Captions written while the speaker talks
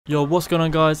Yo, what's going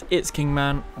on guys, it's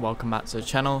Kingman, welcome back to the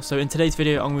channel. So in today's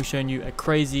video I'm going to be showing you a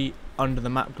crazy under the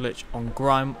map glitch on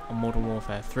GRIME on Modern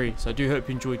Warfare 3. So I do hope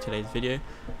you enjoyed today's video.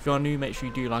 If you are new, make sure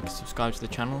you do like and subscribe to the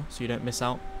channel so you don't miss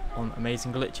out on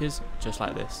amazing glitches just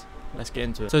like this. Let's get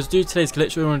into it. So to do today's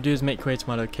glitch, what you want to do is make your way to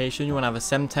my location. You want to have a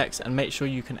semtex and make sure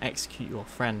you can execute your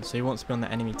friend. So you want to be on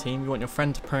the enemy team. You want your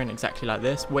friend to prone exactly like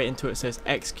this. Wait until it says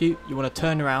execute. You want to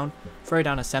turn around, throw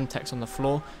down a semtex on the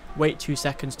floor, wait 2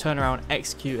 seconds, turn around,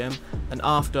 execute him. And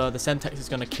after, the semtex is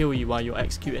going to kill you while you're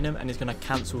executing him and it's going to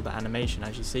cancel the animation.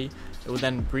 As you see, it will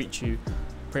then breach you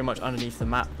pretty much underneath the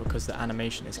map because the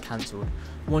animation is cancelled.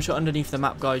 Once you're underneath the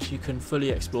map, guys, you can fully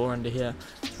explore under here.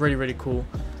 It's really cool.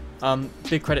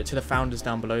 Big credit to the founders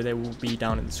down below. They will be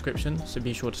down in the description, so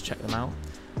be sure to check them out.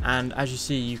 And as you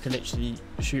see, you can literally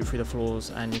shoot through the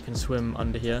floors and you can swim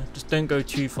under here. Just don't go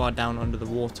too far down under the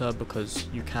water because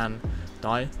you can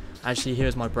die. Actually,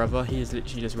 here's my brother. He is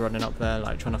literally just running up there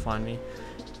like trying to find me,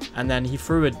 and then he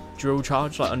threw a drill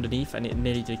charge like underneath and it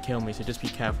nearly did kill me, so just be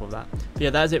careful of that. But yeah,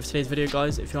 that is it for today's video,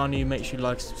 guys. If you are new, make sure you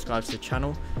like and subscribe to the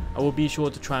channel. I will be sure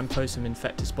to try and post some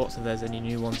infected spots if there's any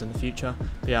new ones in the future.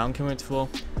 But yeah, I'm King 4.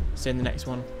 See you in the next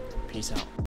one. Peace out.